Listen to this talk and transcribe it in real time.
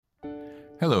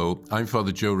Hello, I'm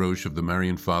Father Joe Roche of the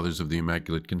Marian Fathers of the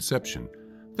Immaculate Conception.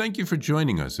 Thank you for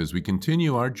joining us as we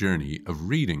continue our journey of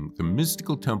reading The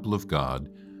Mystical Temple of God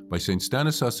by St.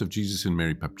 Stanislas of Jesus and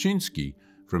Mary Papczynski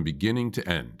from beginning to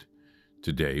end.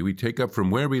 Today we take up from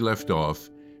where we left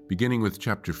off, beginning with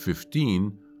chapter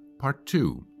 15, part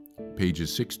 2,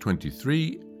 pages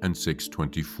 623 and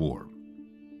 624.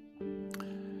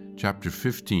 Chapter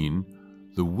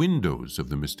 15, The Windows of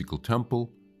the Mystical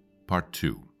Temple, part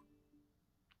 2.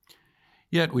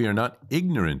 Yet we are not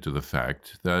ignorant of the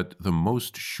fact that the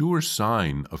most sure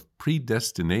sign of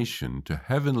predestination to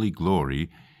heavenly glory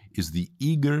is the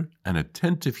eager and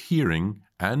attentive hearing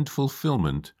and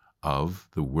fulfillment of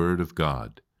the Word of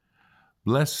God.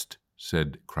 Blessed,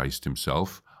 said Christ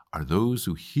himself, are those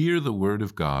who hear the Word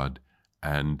of God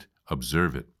and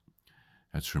observe it.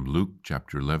 That's from Luke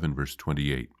chapter 11, verse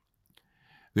 28.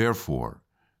 Therefore,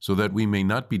 so that we may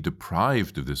not be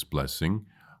deprived of this blessing,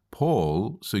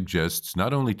 Paul suggests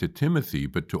not only to Timothy,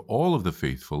 but to all of the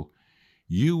faithful,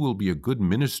 you will be a good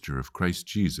minister of Christ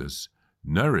Jesus,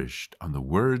 nourished on the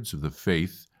words of the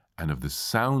faith and of the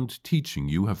sound teaching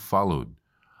you have followed.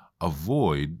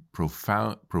 Avoid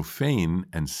profane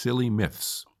and silly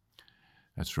myths.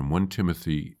 That's from 1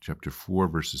 Timothy chapter 4,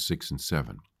 verses 6 and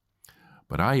 7.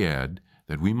 But I add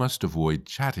that we must avoid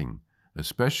chatting,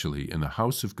 especially in the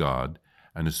house of God,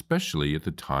 and especially at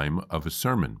the time of a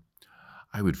sermon.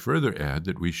 I would further add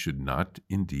that we should not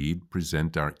indeed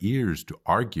present our ears to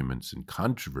arguments and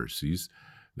controversies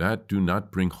that do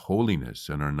not bring holiness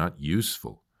and are not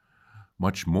useful.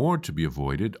 Much more to be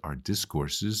avoided are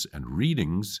discourses and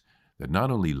readings that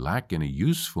not only lack any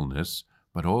usefulness,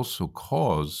 but also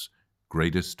cause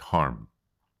greatest harm.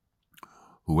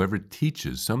 Whoever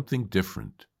teaches something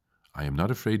different, I am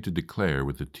not afraid to declare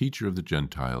with the teacher of the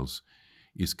Gentiles,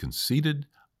 is conceited,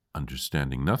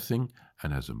 understanding nothing,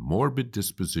 and has a morbid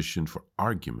disposition for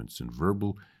arguments and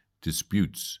verbal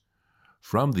disputes.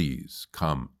 From these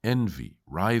come envy,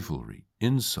 rivalry,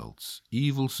 insults,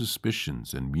 evil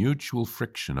suspicions, and mutual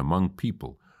friction among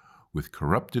people with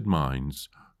corrupted minds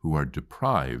who are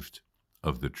deprived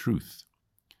of the truth.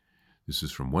 This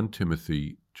is from 1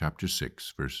 Timothy chapter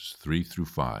 6, verses 3 through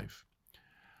 5.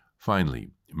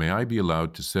 Finally, may I be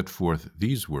allowed to set forth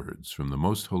these words from the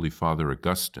Most Holy Father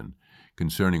Augustine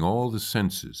concerning all the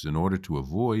senses in order to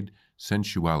avoid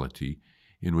sensuality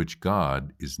in which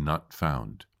God is not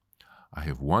found. I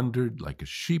have wandered like a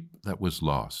sheep that was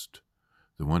lost.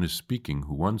 The one is speaking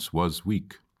who once was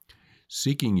weak,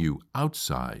 seeking you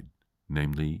outside,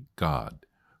 namely God,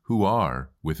 who are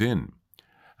within.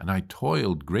 And I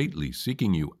toiled greatly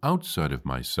seeking you outside of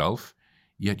myself,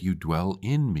 yet you dwell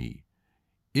in me.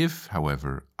 If,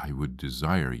 however, I would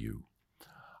desire you,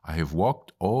 I have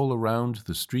walked all around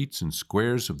the streets and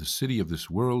squares of the city of this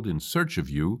world in search of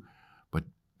you, but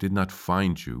did not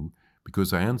find you,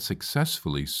 because I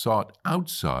unsuccessfully sought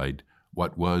outside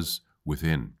what was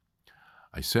within.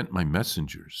 I sent my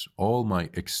messengers, all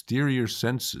my exterior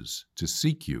senses, to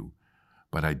seek you,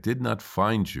 but I did not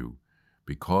find you,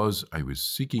 because I was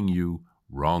seeking you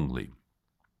wrongly.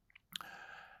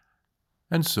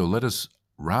 And so let us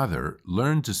rather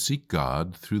learn to seek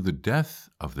God through the death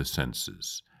of the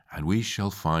senses, and we shall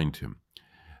find him.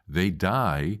 They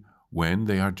die when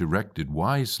they are directed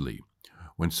wisely,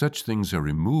 when such things are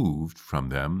removed from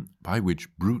them by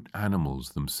which brute animals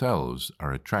themselves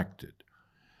are attracted.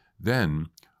 Then,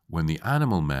 when the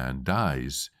animal man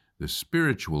dies, the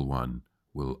spiritual one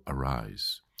will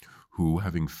arise, who,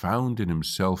 having found in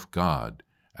himself God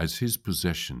as his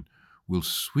possession, will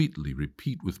sweetly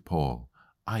repeat with Paul,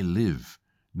 I live,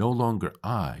 no longer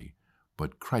I,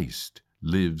 but Christ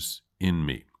lives in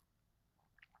me.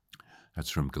 That's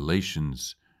from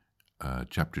Galatians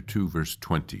chapter 2, verse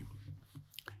 20.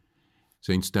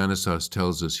 St. Stanislas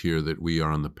tells us here that we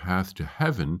are on the path to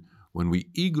heaven when we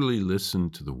eagerly listen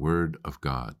to the Word of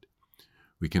God.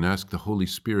 We can ask the Holy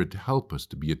Spirit to help us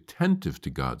to be attentive to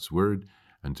God's Word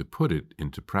and to put it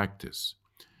into practice.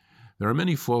 There are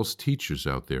many false teachers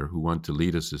out there who want to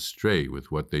lead us astray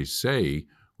with what they say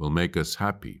will make us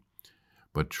happy.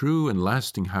 But true and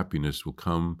lasting happiness will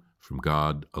come from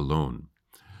God alone.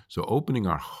 So opening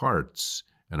our hearts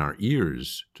and our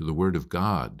ears to the Word of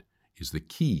God is the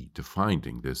key to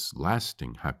finding this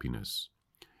lasting happiness.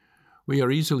 We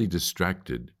are easily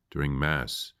distracted during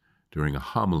Mass, during a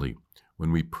homily,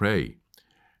 when we pray.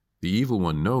 The evil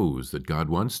one knows that God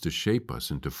wants to shape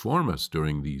us and to form us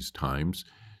during these times,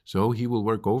 so he will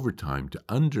work overtime to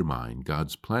undermine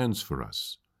God's plans for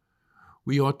us.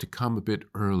 We ought to come a bit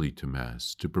early to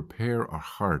Mass, to prepare our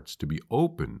hearts to be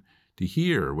open to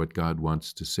hear what God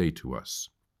wants to say to us.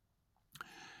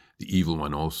 The evil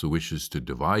one also wishes to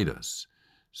divide us,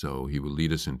 So he will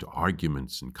lead us into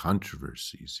arguments and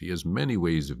controversies. He has many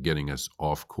ways of getting us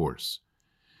off course.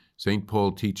 St.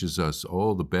 Paul teaches us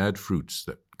all the bad fruits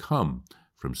that come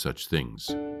from such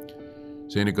things.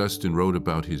 St. Augustine wrote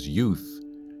about his youth.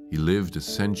 He lived a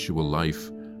sensual life,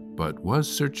 but was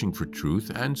searching for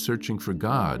truth and searching for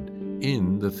God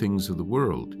in the things of the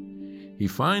world. He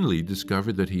finally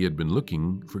discovered that he had been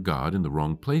looking for God in the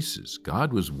wrong places.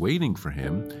 God was waiting for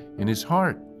him in his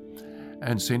heart.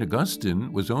 And St.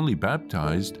 Augustine was only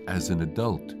baptized as an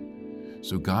adult.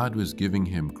 So God was giving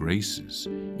him graces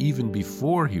even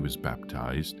before he was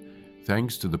baptized,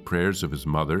 thanks to the prayers of his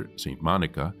mother, St.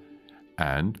 Monica,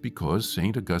 and because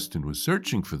St. Augustine was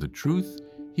searching for the truth,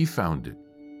 he found it.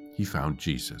 He found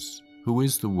Jesus, who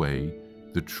is the way,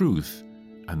 the truth,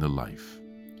 and the life.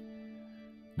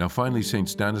 Now finally, St.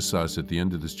 Stanislas at the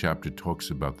end of this chapter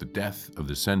talks about the death of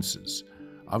the senses.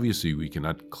 Obviously, we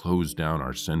cannot close down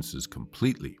our senses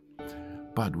completely,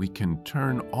 but we can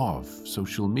turn off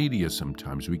social media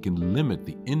sometimes. We can limit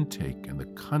the intake and the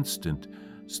constant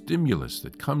stimulus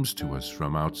that comes to us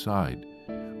from outside.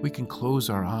 We can close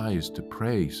our eyes to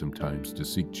pray sometimes, to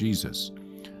seek Jesus.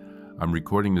 I'm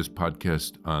recording this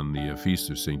podcast on the feast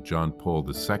of St. John Paul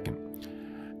II,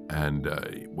 and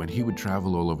when he would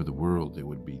travel all over the world, there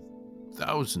would be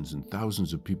thousands and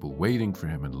thousands of people waiting for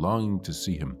him and longing to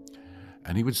see him.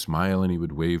 And he would smile and he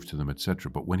would wave to them, etc.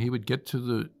 But when he would get to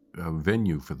the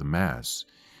venue for the Mass,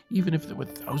 even if there were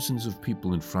thousands of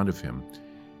people in front of him,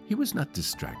 he was not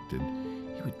distracted.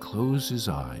 He would close his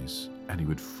eyes and he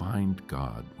would find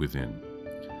God within.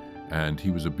 And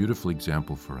he was a beautiful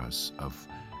example for us of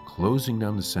closing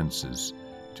down the senses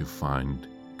to find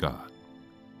God.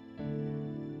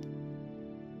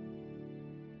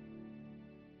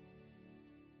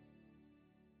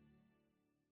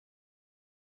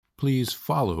 Please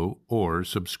follow or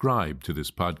subscribe to this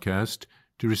podcast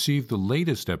to receive the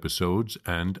latest episodes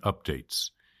and updates.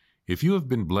 If you have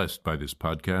been blessed by this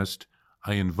podcast,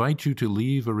 I invite you to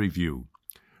leave a review.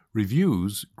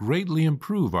 Reviews greatly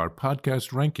improve our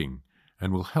podcast ranking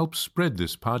and will help spread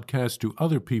this podcast to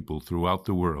other people throughout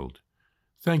the world.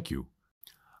 Thank you.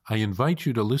 I invite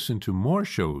you to listen to more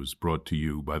shows brought to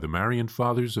you by the Marian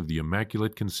Fathers of the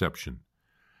Immaculate Conception.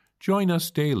 Join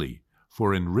us daily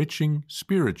for enriching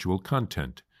spiritual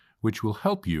content, which will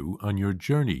help you on your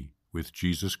journey with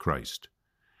Jesus Christ.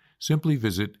 Simply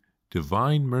visit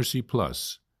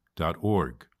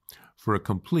DivineMercyPlus.org for a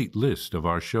complete list of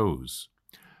our shows.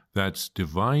 That's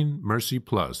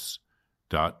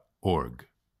DivineMercyPlus.org.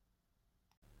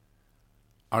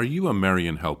 Are you a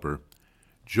Marian helper?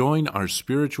 Join our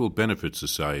Spiritual Benefit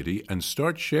Society and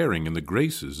start sharing in the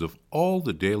graces of all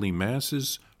the daily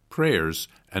masses, prayers,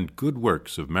 and good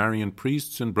works of Marian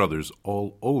priests and brothers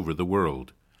all over the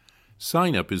world.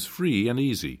 Sign up is free and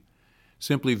easy.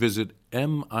 Simply visit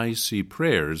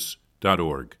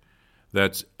micprayers.org.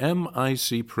 That's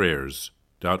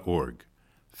micprayers.org.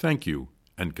 Thank you,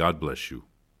 and God bless you.